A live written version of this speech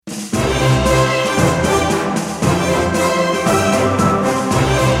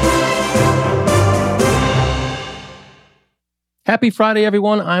Happy Friday,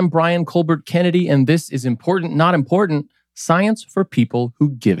 everyone. I'm Brian Colbert Kennedy, and this is Important, Not Important, Science for People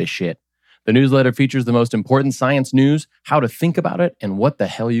Who Give a Shit. The newsletter features the most important science news, how to think about it, and what the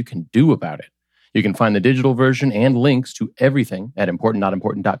hell you can do about it. You can find the digital version and links to everything at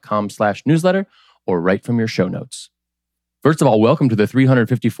importantnotimportant.com/newsletter or right from your show notes. First of all, welcome to the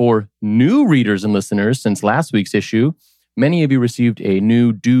 354 new readers and listeners since last week's issue. Many of you received a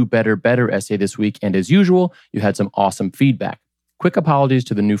new Do Better Better essay this week, and as usual, you had some awesome feedback. Quick apologies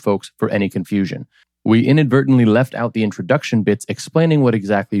to the new folks for any confusion. We inadvertently left out the introduction bits explaining what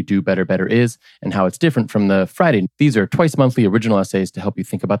exactly Do Better Better is and how it's different from the Friday. These are twice monthly original essays to help you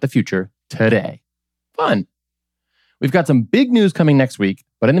think about the future today. Fun. We've got some big news coming next week,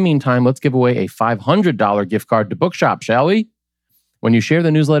 but in the meantime, let's give away a $500 gift card to Bookshop, shall we? When you share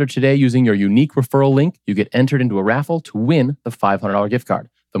the newsletter today using your unique referral link, you get entered into a raffle to win the $500 gift card.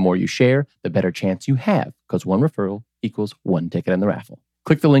 The more you share, the better chance you have, because one referral equals one ticket in the raffle.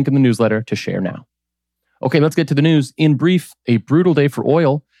 Click the link in the newsletter to share now. Okay, let's get to the news. In brief, a brutal day for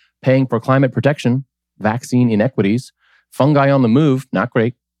oil, paying for climate protection, vaccine inequities, fungi on the move, not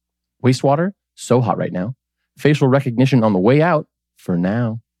great, wastewater, so hot right now, facial recognition on the way out, for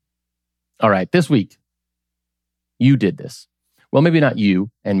now. All right, this week, you did this. Well, maybe not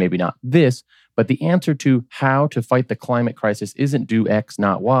you, and maybe not this, but the answer to how to fight the climate crisis isn't do X,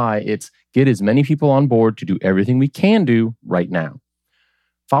 not Y. It's get as many people on board to do everything we can do right now.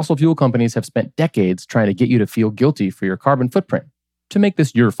 Fossil fuel companies have spent decades trying to get you to feel guilty for your carbon footprint, to make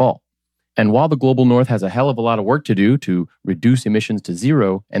this your fault. And while the global north has a hell of a lot of work to do to reduce emissions to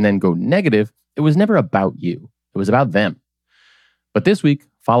zero and then go negative, it was never about you. It was about them. But this week,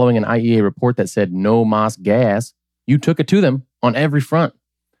 following an IEA report that said no más gas, you took it to them on every front.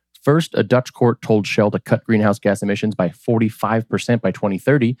 First, a Dutch court told Shell to cut greenhouse gas emissions by 45% by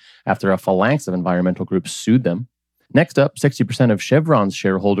 2030 after a phalanx of environmental groups sued them. Next up, 60% of Chevron's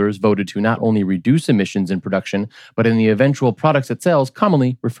shareholders voted to not only reduce emissions in production, but in the eventual products it sells,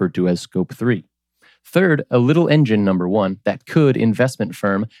 commonly referred to as Scope 3. Third, a little engine number one, that could investment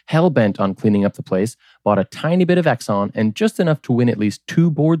firm, hell-bent on cleaning up the place, bought a tiny bit of Exxon and just enough to win at least 2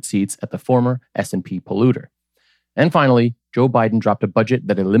 board seats at the former S&P polluter. And finally, Joe Biden dropped a budget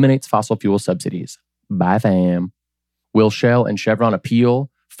that eliminates fossil fuel subsidies. Bye, fam. Will Shell and Chevron appeal,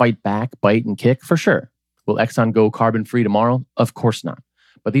 fight back, bite, and kick? For sure. Will Exxon go carbon-free tomorrow? Of course not.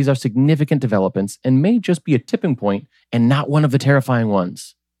 But these are significant developments and may just be a tipping point and not one of the terrifying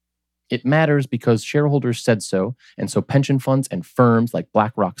ones. It matters because shareholders said so, and so pension funds and firms like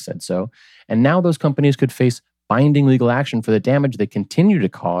BlackRock said so, and now those companies could face binding legal action for the damage they continue to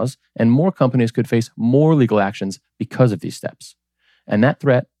cause, and more companies could face more legal actions because of these steps. And that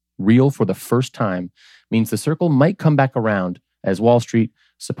threat, real for the first time, means the circle might come back around as Wall Street,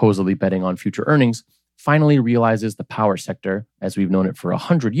 supposedly betting on future earnings, finally realizes the power sector, as we've known it for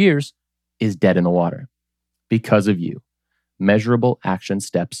 100 years, is dead in the water. Because of you. Measurable action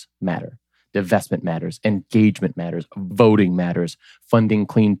steps matter. Divestment matters. Engagement matters. Voting matters. Funding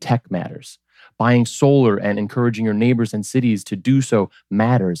clean tech matters. Buying solar and encouraging your neighbors and cities to do so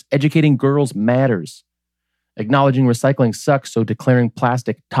matters. Educating girls matters. Acknowledging recycling sucks, so declaring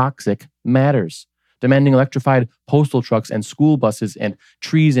plastic toxic matters. Demanding electrified postal trucks and school buses and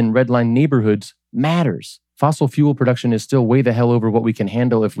trees in redline neighborhoods matters. Fossil fuel production is still way the hell over what we can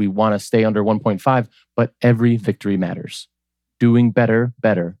handle if we want to stay under 1.5, but every victory matters. Doing better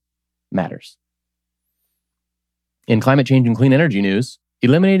matters. In climate change and clean energy news,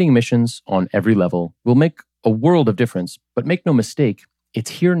 eliminating emissions on every level will make a world of difference, but make no mistake,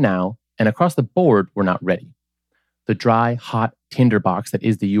 it's here now, and across the board, we're not ready. The dry, hot tinderbox that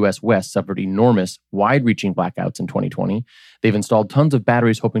is the U.S. West suffered enormous, wide-reaching blackouts in 2020. They've installed tons of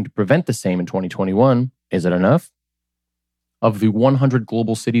batteries hoping to prevent the same in 2021. Is it enough? Of the 100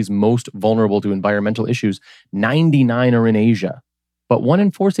 global cities most vulnerable to environmental issues, 99 are in Asia. But 1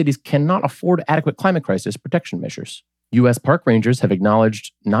 in 4 cities cannot afford adequate climate crisis protection measures. U.S. park rangers have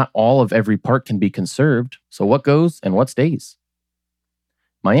acknowledged not all of every park can be conserved, so what goes and what stays?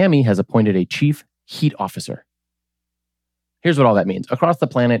 Miami has appointed a chief heat officer. Here's what all that means. Across the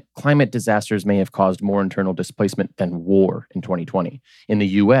planet, climate disasters may have caused more internal displacement than war in 2020. In the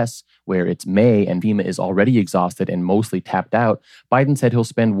U.S., where it's May and FEMA is already exhausted and mostly tapped out, Biden said he'll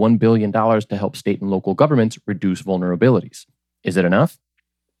spend $1 billion to help state and local governments reduce vulnerabilities. Is it enough?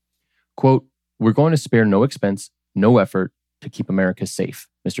 Quote, "We're going to spare no expense, no effort to keep America safe,"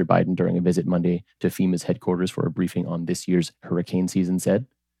 Mr. Biden, during a visit Monday to FEMA's headquarters for a briefing on this year's hurricane season, said.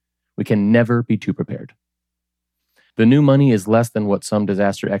 We can never be too prepared. The new money is less than what some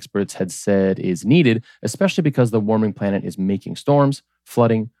disaster experts had said is needed, especially because the warming planet is making storms,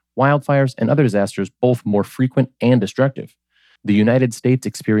 flooding, wildfires, and other disasters both more frequent and destructive. The United States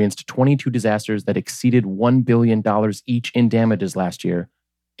experienced 22 disasters that exceeded $1 billion each in damages last year,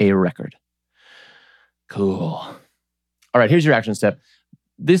 a record. Cool. All right, here's your action step.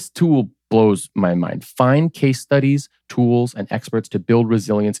 This tool blows my mind. Find case studies, tools, and experts to build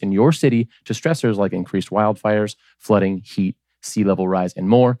resilience in your city to stressors like increased wildfires, flooding, heat, sea level rise, and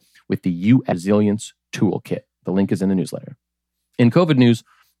more with the U.S. Resilience Toolkit. The link is in the newsletter. In COVID news,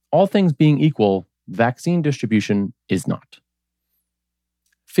 all things being equal, vaccine distribution is not.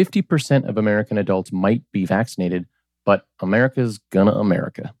 50% of American adults might be vaccinated, but America's gonna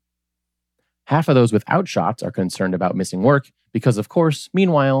America. Half of those without shots are concerned about missing work because, of course,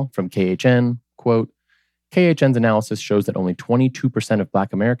 meanwhile, from KHN, quote, KHN's analysis shows that only 22% of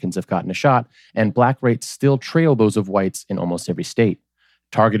Black Americans have gotten a shot, and Black rates still trail those of whites in almost every state.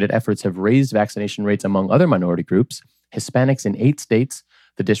 Targeted efforts have raised vaccination rates among other minority groups. Hispanics in 8 states,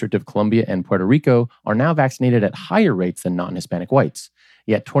 the District of Columbia and Puerto Rico, are now vaccinated at higher rates than non-Hispanic whites.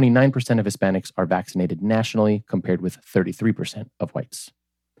 Yet 29% of Hispanics are vaccinated nationally, compared with 33% of whites.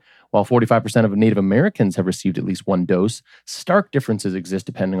 While 45% of Native Americans have received at least one dose, stark differences exist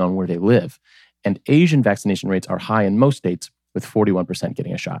depending on where they live. And Asian vaccination rates are high in most states, with 41%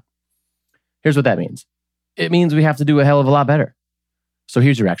 getting a shot. Here's what that means. It means we have to do a hell of a lot better. So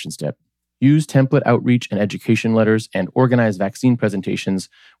here's your action step. Use template outreach and education letters and organize vaccine presentations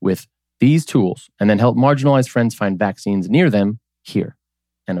with these tools, and then help marginalized friends find vaccines near them here.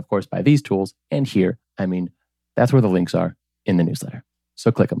 And of course, by these tools and here, I mean, that's where the links are in the newsletter.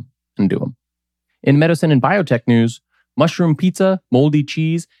 So click them and do them. In medicine and biotech news, mushroom pizza, moldy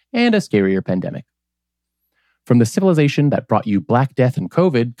cheese, and a scarier pandemic. From the civilization that brought you Black Death and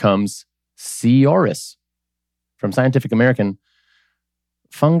COVID comes C. auris. From Scientific American,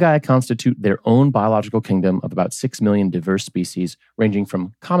 fungi constitute their own biological kingdom of about 6 million diverse species, ranging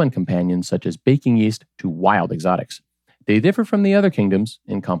from common companions such as baking yeast to wild exotics. They differ from the other kingdoms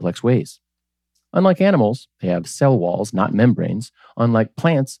in complex ways. Unlike animals, they have cell walls, not membranes. Unlike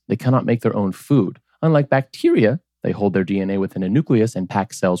plants, they cannot make their own food. Unlike bacteria, they hold their DNA within a nucleus and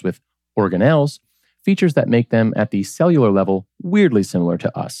pack cells with organelles, features that make them at the cellular level weirdly similar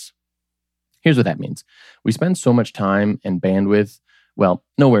to us. Here's what that means. We spend so much time and bandwidth, well,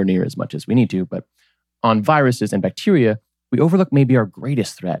 nowhere near as much as we need to, but on viruses and bacteria, we overlook maybe our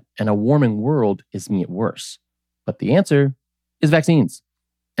greatest threat, and a warming world is making it worse. But the answer is vaccines.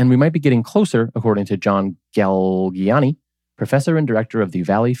 And we might be getting closer, according to John Galgiani, professor and director of the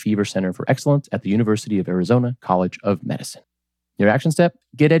Valley Fever Center for Excellence at the University of Arizona College of Medicine. Your action step?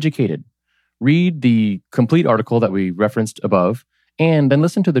 Get educated. Read the complete article that we referenced above, and then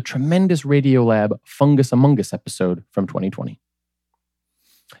listen to the tremendous Radiolab Fungus Among Us episode from 2020.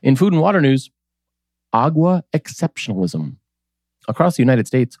 In food and water news, agua exceptionalism. Across the United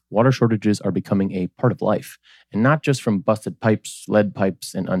States, water shortages are becoming a part of life, and not just from busted pipes, lead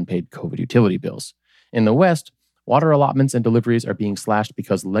pipes, and unpaid COVID utility bills. In the West, water allotments and deliveries are being slashed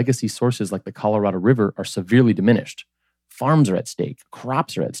because legacy sources like the Colorado River are severely diminished. Farms are at stake,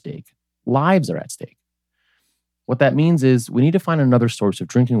 crops are at stake, lives are at stake. What that means is we need to find another source of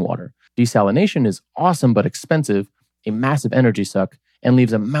drinking water. Desalination is awesome but expensive, a massive energy suck, and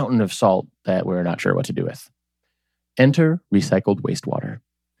leaves a mountain of salt that we're not sure what to do with. Enter recycled wastewater.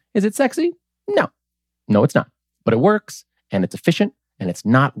 Is it sexy? No. No, it's not. But it works, and it's efficient, and it's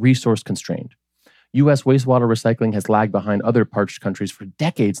not resource constrained. U.S. wastewater recycling has lagged behind other parched countries for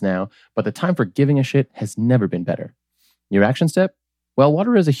decades now, but the time for giving a shit has never been better. Your action step? Well,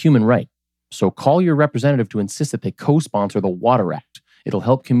 water is a human right. So call your representative to insist that they co-sponsor the Water Act. It'll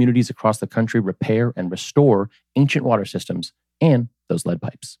help communities across the country repair and restore ancient water systems and those lead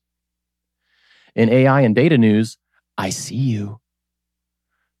pipes. In AI and data news, I see you.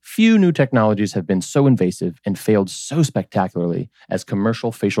 Few new technologies have been so invasive and failed so spectacularly as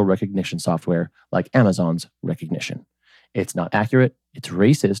commercial facial recognition software like Amazon's Rekognition. It's not accurate, it's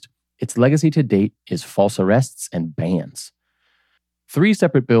racist, its legacy to date is false arrests and bans. 3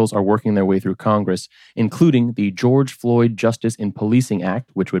 separate bills are working their way through Congress, including the George Floyd Justice in Policing Act,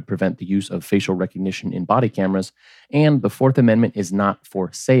 which would prevent the use of facial recognition in body cameras, and the Fourth Amendment is Not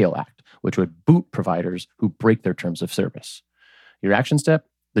for Sale Act, which would boot providers who break their terms of service. Your action step?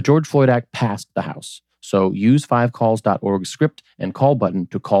 The George Floyd Act passed the House. So use 5calls.org's script and call button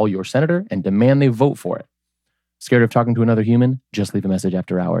to call your senator and demand they vote for it. Scared of talking to another human? Just leave a message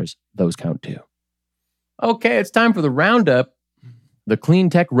after hours. Those count too. Okay, it's time for the roundup. The clean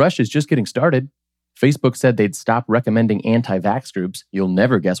tech rush is just getting started. Facebook said they'd stop recommending anti-vax groups. You'll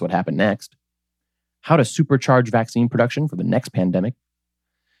never guess what happened next. How to supercharge vaccine production for the next pandemic.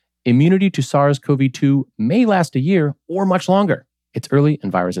 Immunity to SARS-CoV-2 may last a year or much longer. It's early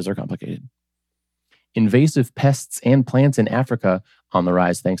and viruses are complicated. Invasive pests and plants in Africa, on the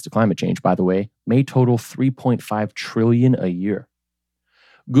rise thanks to climate change, by the way, may total $3.5 trillion a year.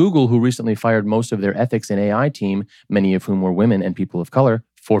 Google, who recently fired most of their ethics and AI team, many of whom were women and people of color,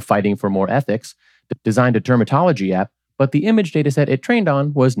 for fighting for more ethics, designed a dermatology app, but the image dataset it trained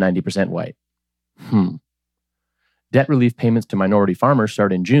on was 90% white. Debt relief payments to minority farmers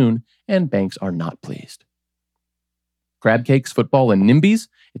start in June, and banks are not pleased. Crab cakes, football, and NIMBYs?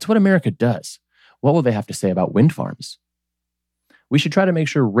 It's what America does. What will they have to say about wind farms? We should try to make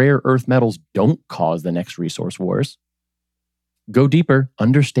sure rare earth metals don't cause the next resource wars. Go deeper,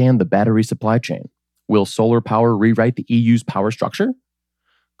 understand the battery supply chain. Will solar power rewrite the EU's power structure?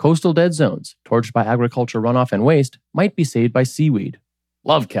 Coastal dead zones, torched by agriculture runoff and waste, might be saved by seaweed.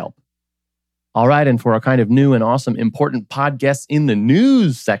 Love kelp. All right, and for our kind of new and awesome important podcasts in the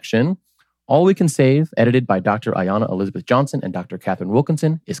news section, All We Can Save, edited by Dr. Ayanna Elizabeth Johnson and Dr. Catherine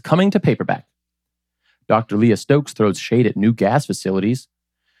Wilkinson, is coming to paperback. Dr. Leah Stokes throws shade at new gas facilities.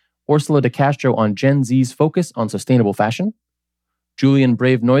 Ursula de Castro on Gen Z's focus on sustainable fashion. Julian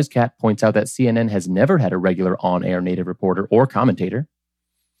Brave Noisecat points out that CNN has never had a regular on-air native reporter or commentator.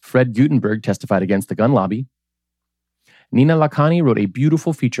 Fred Gutenberg testified against the gun lobby. Nina Lakhani wrote a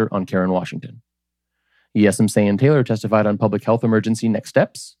beautiful feature on Karen Washington. Yesim Taylor testified on public health emergency next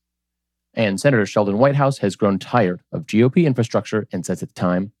steps. And Senator Sheldon Whitehouse has grown tired of GOP infrastructure and says it's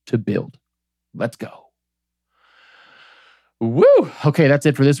time to build. Let's go. Woo! Okay, that's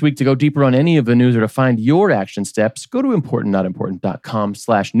it for this week. To go deeper on any of the news or to find your action steps, go to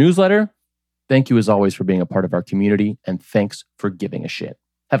importantnotimportant.com/newsletter. Thank you as always for being a part of our community, and thanks for giving a shit.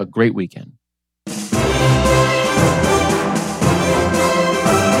 Have a great weekend.